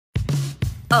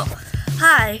Oh,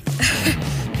 hi.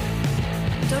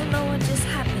 Don't know what just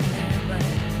happened there, but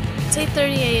it's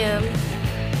 8:30 a.m.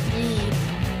 Yee.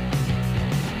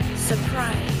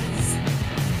 Surprise.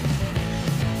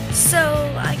 So,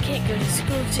 I can't go to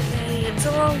school today. It's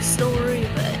a long story,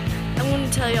 but I'm going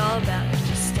to tell you all about it.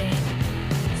 Just stay.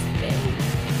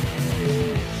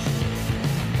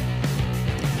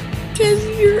 Cause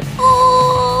you're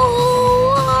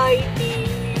all I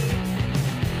need.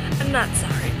 I'm not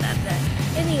sorry about that.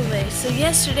 Anyway, so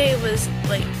yesterday was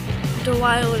like the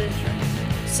wild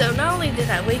and so not only did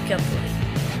I wake up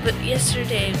late, but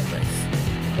yesterday was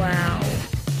wow.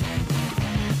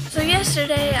 So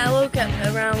yesterday I woke up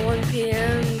around 1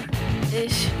 p.m.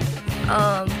 ish.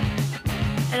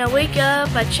 And I wake up,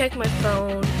 I check my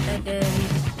phone, and then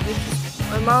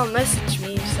my mom messaged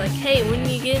me. She's like, "Hey, when are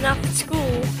you getting off of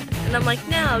school?" And I'm like,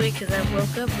 "Now," because I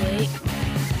woke up late.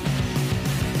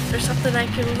 There's something I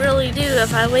can really do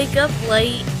if I wake up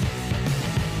late.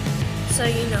 So,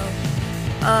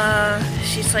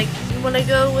 she's like, "You want to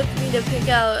go with me to pick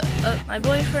out my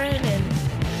boyfriend?" And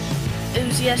it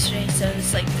was yesterday, so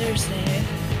it's like Thursday.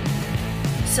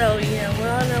 So, we're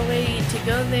on our way to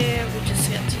go there. We just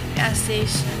got to the gas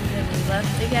station, then we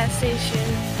left the gas station,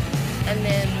 and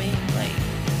then we,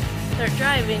 start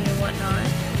driving and whatnot.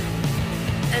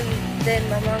 And then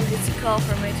my mom gets a call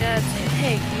from my dad saying,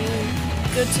 "Hey, can you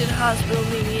go to the hospital,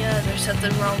 meet me up, there's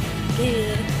something wrong with the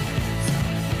kid." So,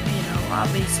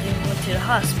 obviously we went to the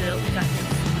hospital. We got to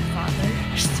my father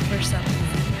for some reason.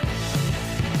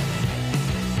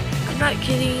 I'm not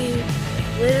kidding you.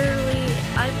 Literally,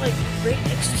 I'm right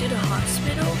next to the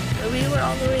hospital, and we were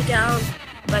all the way down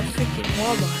by freaking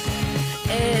Walmart.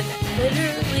 And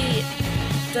literally,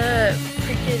 the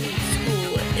freaking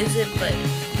school isn't but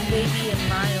maybe a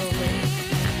mile away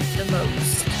at the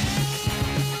most.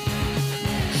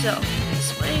 So,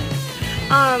 this way.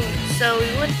 So we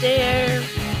went there,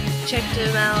 checked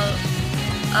him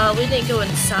out. We didn't go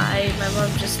inside. My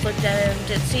mom just looked at him,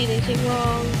 didn't see anything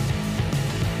wrong.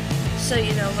 So,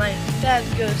 my dad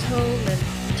goes home and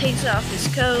takes off his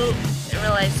coat and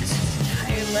realizes his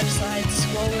entire left side's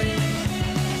swollen.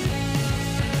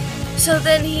 So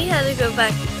then he had to go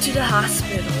back to the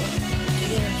hospital to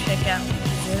get him checked out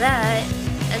because of that.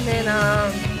 And then,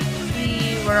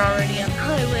 we were already on the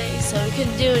highway, so we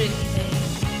couldn't do anything.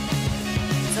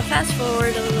 So fast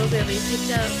forward a little bit, we picked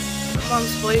up my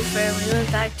mom's boyfriend. We went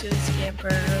back to his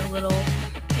camper, a little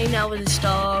hang out with his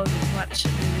dog, watch a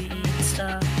movie and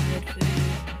stuff.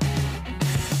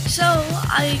 So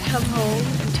I come home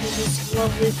to this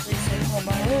lovely place I call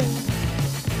my home.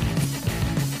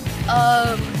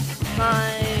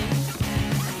 My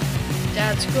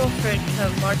dad's girlfriend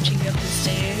come marching up the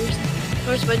stairs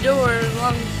towards my door,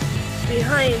 along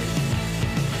behind,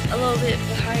 a little bit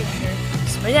behind her.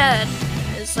 So my dad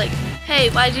is like, "Hey,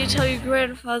 why did you tell your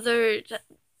grandfather?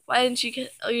 Why didn't you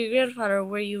tell your grandfather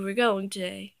where you were going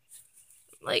today?"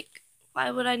 Like, why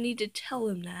would I need to tell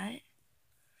him that?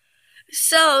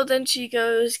 So then she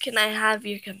goes, "Can I have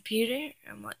your computer?"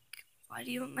 I'm like, "Why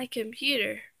do you want my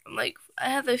computer?" I'm like, "I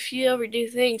have a few overdue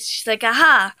things." She's like,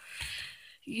 "Aha!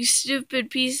 You stupid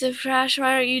piece of trash,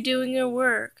 why aren't you doing your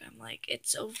work?" I'm like,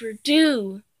 "It's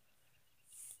overdue.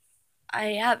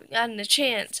 I haven't gotten a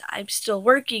chance. I'm still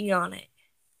working on it."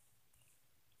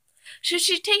 So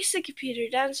she takes the computer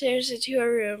downstairs into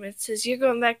her room and says, "You're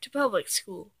going back to public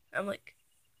school." I'm like,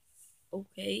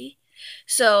 "Okay."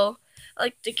 So,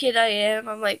 like the kid I am,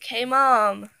 I'm like, "Hey,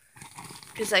 Mom."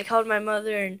 Because I called my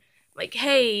mother and I'm like,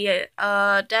 "Hey,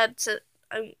 Dad said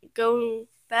I'm going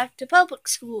back to public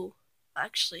school."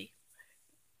 Actually,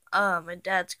 my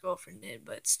dad's girlfriend did,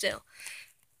 but still.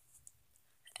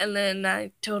 And then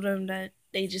I told him that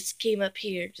they just came up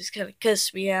here, just kind of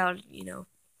cussed me out,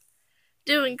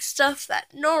 doing stuff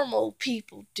that normal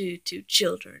people do to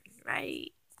children,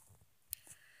 right?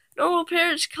 Normal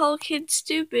parents call kids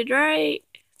stupid, right?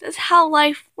 That's how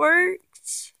life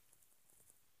works.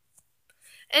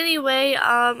 Anyway,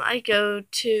 I go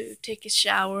to take a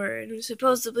shower, and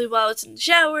supposedly while I was in the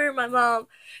shower, my mom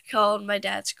called my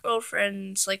dad's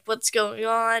girlfriend. It's like, "What's going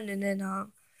on?" And then,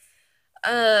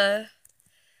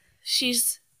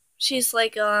 she's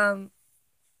like,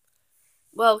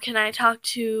 "Well, can I talk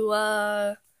to,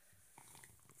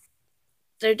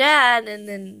 their dad?" And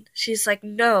then she's like,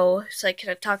 "No." She's like, "Can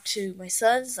I talk to my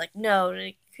son?" It's like, "No." And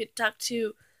I could talk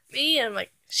to me, and I'm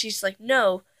like, she's like,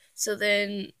 "No." So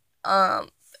then,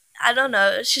 I don't know,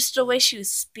 it's just the way she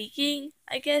was speaking,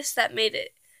 I guess, that made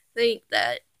it think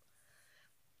that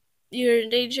you're in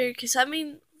danger. Because,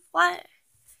 why?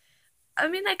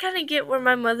 I kind of get where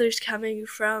my mother's coming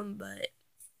from, but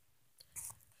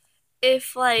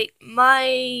if,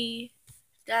 my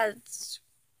dad's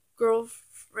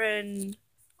girlfriend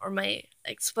or my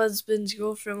ex-husband's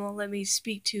girlfriend won't let me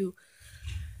speak to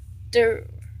their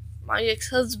my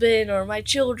ex-husband or my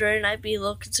children, I'd be a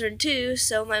little concerned too.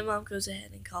 So my mom goes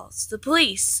ahead and calls the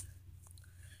police.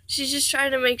 She's just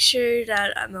trying to make sure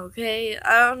that I'm okay.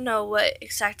 I don't know what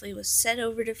exactly was said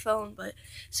over the phone, but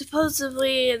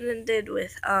supposedly it ended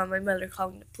with my mother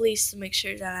calling the police to make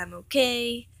sure that I'm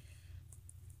okay.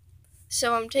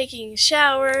 So I'm taking a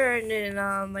shower, and then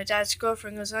my dad's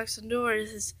girlfriend goes knocks on the door and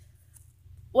says,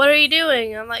 "What are you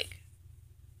doing?" I'm like,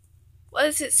 "What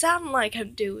does it sound like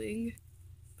I'm doing?"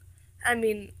 I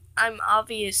mean, I'm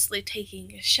obviously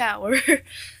taking a shower.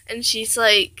 And she's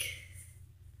like,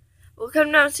 "Well,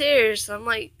 come downstairs." I'm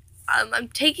like, I'm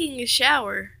taking a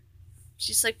shower.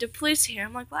 She's like, "The police here."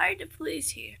 I'm like, "Why are the police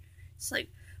here?" It's like,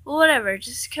 "Well, whatever,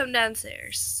 just come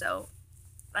downstairs." So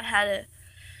I had to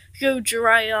go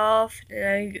dry off, and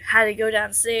I had to go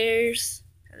downstairs.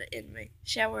 Had to end my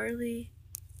shower early.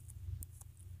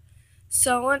 So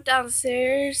I went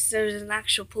downstairs. There was an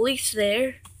actual police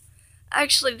there.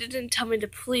 Actually, they didn't tell me the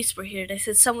police were here. They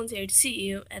said someone's here to see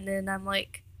you. And then I'm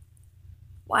like,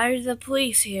 "Why are the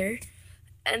police here?"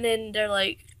 And then they're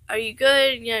like, "Are you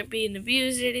good? You're not being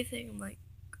abused or anything?" I'm like,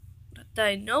 "Not that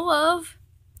I know of."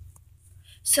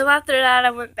 So after that,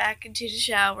 I went back into the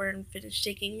shower and finished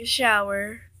taking a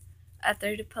shower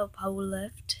after the popo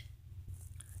left.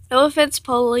 No offense,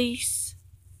 police.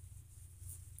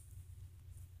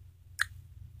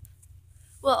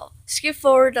 Well, skip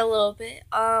forward a little bit.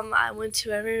 I went to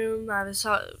my room. I was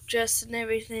all dressed and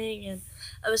everything, and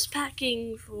I was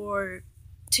packing for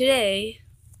today,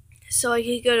 so I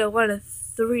could go to one of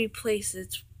 3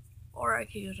 places, or I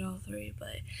could go to all 3.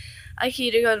 But I could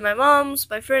either go to my mom's,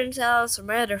 my friend's house, or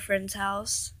my other friend's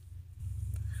house.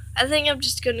 I think I'm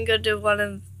just gonna go to one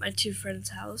of my 2 friends'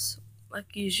 house, like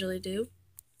I usually do.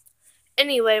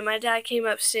 Anyway, my dad came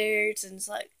upstairs and was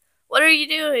like, "What are you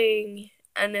doing?"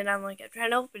 And then I'm like, "I'm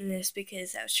trying to open this,"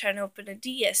 because I was trying to open a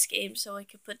DS game so I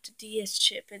could put the DS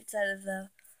chip inside of the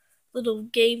little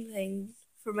game thing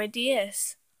for my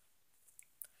DS.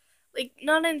 Like,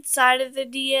 not inside of the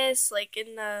DS, like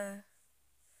in the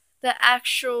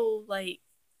actual, like,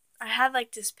 I had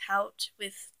like this pouch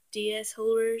with DS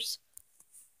holders.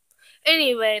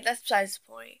 Anyway, that's besides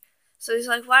the point. So he's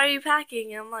like, "Why are you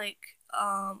packing?" And I'm like,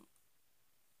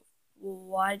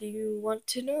 "Why do you want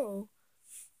to know?"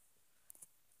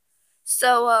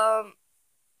 So,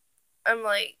 I'm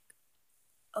like,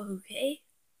 "Okay,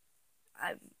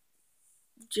 I'm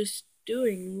just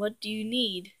doing. What do you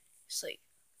need?" He's like,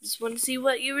 "Just want to see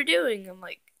what you were doing." I'm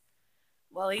like,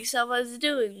 "Well, you saw what I was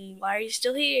doing. Why are you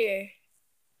still here?"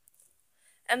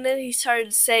 And then he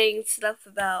started saying stuff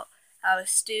about how I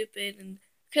was stupid and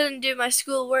couldn't do my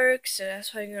schoolwork, so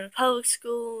that's why I'm going to public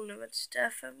school and a bunch of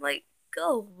stuff. I'm like,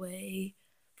 "Go away,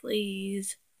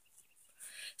 please."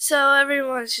 So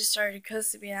everyone just started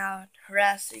cussing me out,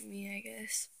 harassing me, I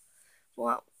guess.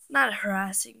 Well, not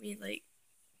harassing me, like,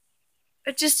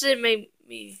 it just didn't make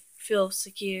me feel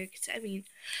secure. Cause I mean,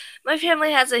 my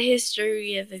family has a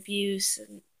history of abuse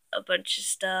and a bunch of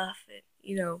stuff.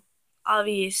 And,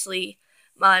 obviously,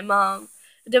 my mom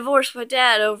divorced my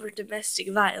dad over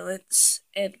domestic violence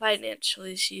and financial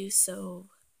issues. So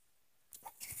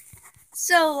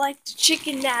like the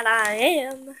chicken that I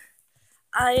am,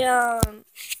 I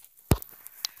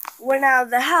went out of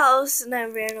the house and I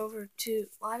ran over to.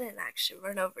 Well, I didn't actually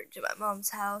run over to my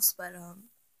mom's house, but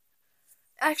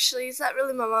actually, it's not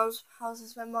really my mom's house.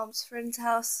 It's my mom's friend's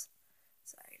house.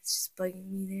 Sorry, it's just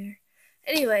bugging me there.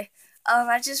 Anyway,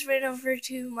 I just ran over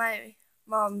to my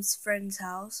mom's friend's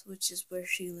house, which is where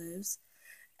she lives.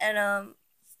 And,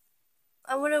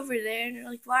 I went over there and they're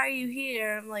like, "Why are you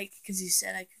here?" I'm like, "Because you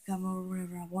said I could come over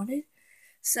whenever I wanted."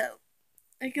 So,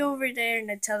 I go over there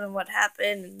and I tell them what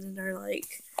happened, and then they're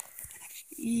like,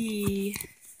 "Yee."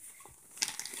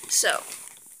 So,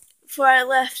 before I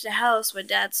left the house, my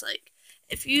dad's like,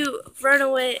 if you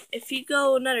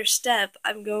go another step,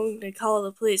 I'm going to call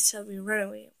the police to tell me to run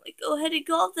away." I'm like, "Go ahead and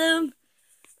call them."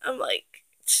 I'm like,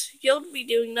 "You'll be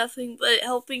doing nothing but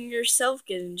helping yourself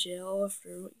get in jail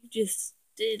after what you just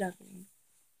did." I mean.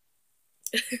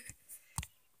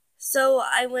 So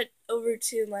I went over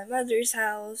to my mother's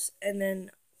house and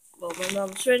then, well, my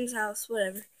mom's friend's house,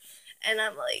 whatever. And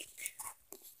I'm like,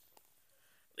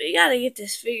 "We gotta get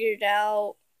this figured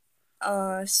out."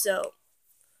 So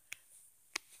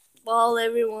while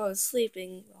everyone was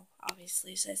sleeping, well,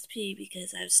 obviously it says pee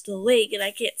because I'm still awake and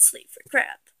I can't sleep for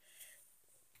crap.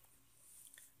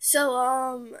 So,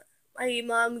 my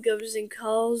mom goes and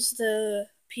calls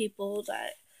the people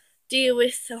that deal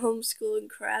with the homeschooling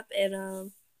crap,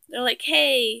 and, they're like,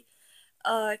 "Hey,"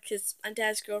 'cause my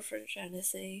dad's girlfriend is trying to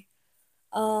say,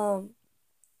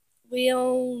 We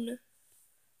own,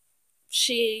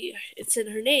 it's in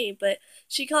her name, but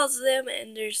she calls them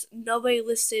and there's nobody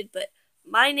listed but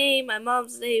my name, my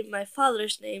mom's name, my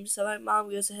father's name. So my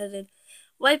mom goes ahead and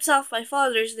wipes off my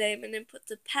father's name and then puts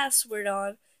the password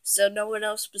on so no one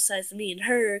else besides me and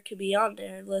her can be on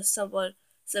there unless someone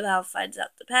somehow finds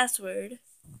out the password.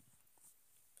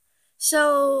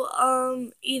 So,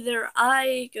 either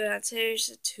I go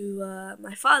downstairs to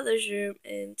my father's room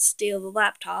and steal the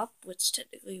laptop, which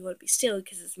technically wouldn't be stealing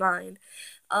because it's mine,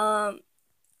 um,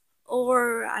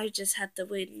 or I just have to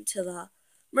wait until the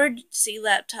emergency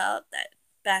laptop that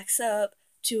backs up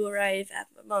to arrive at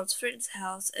my mom's friend's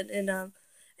house, and then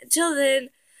until then,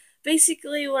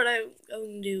 basically what I'm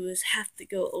going to do is have to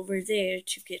go over there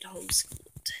to get homeschooled.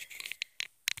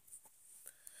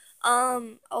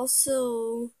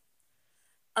 Also,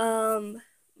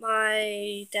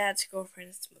 my dad's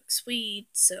girlfriend smokes weed,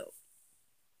 so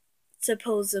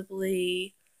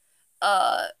supposedly,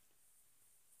 uh,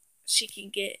 she can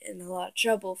get in a lot of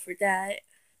trouble for that.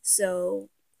 So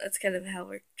that's kind of how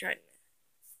we're trying to.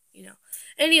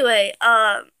 Anyway,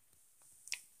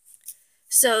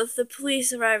 so if the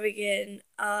police arrive again,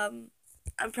 I'm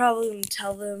probably gonna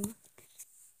tell them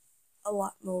a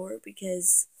lot more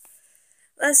because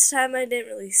last time I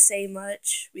didn't really say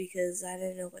much because I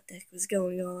didn't know what the heck was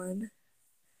going on.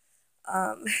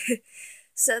 Um,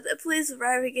 so the police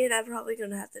arrive again, I'm probably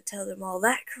gonna have to tell them all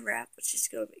that crap, which is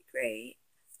gonna be great.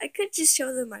 I could just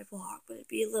show them my vlog, but it'd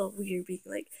be a little weird being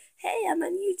like, hey, I'm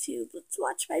on YouTube, let's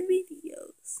watch my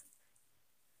videos.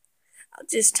 I'll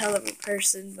just tell them in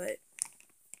person, but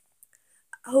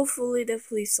hopefully the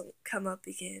police won't come up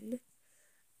again.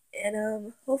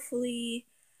 And hopefully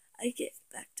I get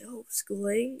back to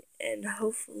homeschooling, and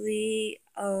hopefully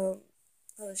all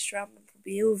this drama will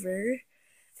be over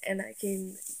and I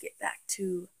can get back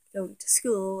to going to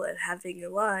school and having a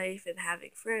life and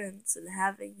having friends and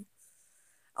having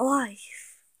a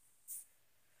life.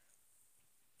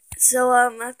 So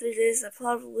after this I'm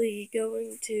probably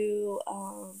going to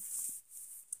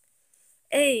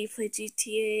A, play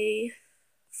GTA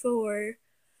 4,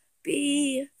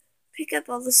 B, pick up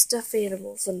all the stuffed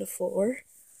animals on the floor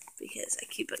because I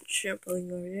keep on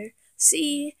trampling over there.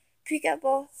 C, pick up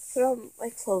all from my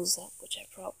clothes up, which I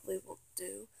probably won't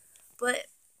do. But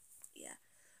yeah.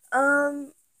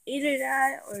 Either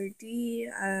that or D,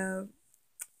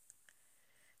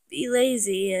 be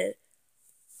lazy and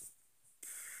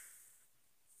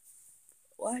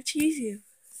watch YouTube.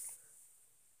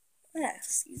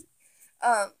 Yes.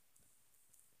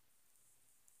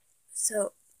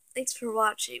 So thanks for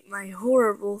watching my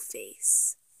horrible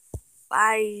face.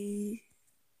 Bye.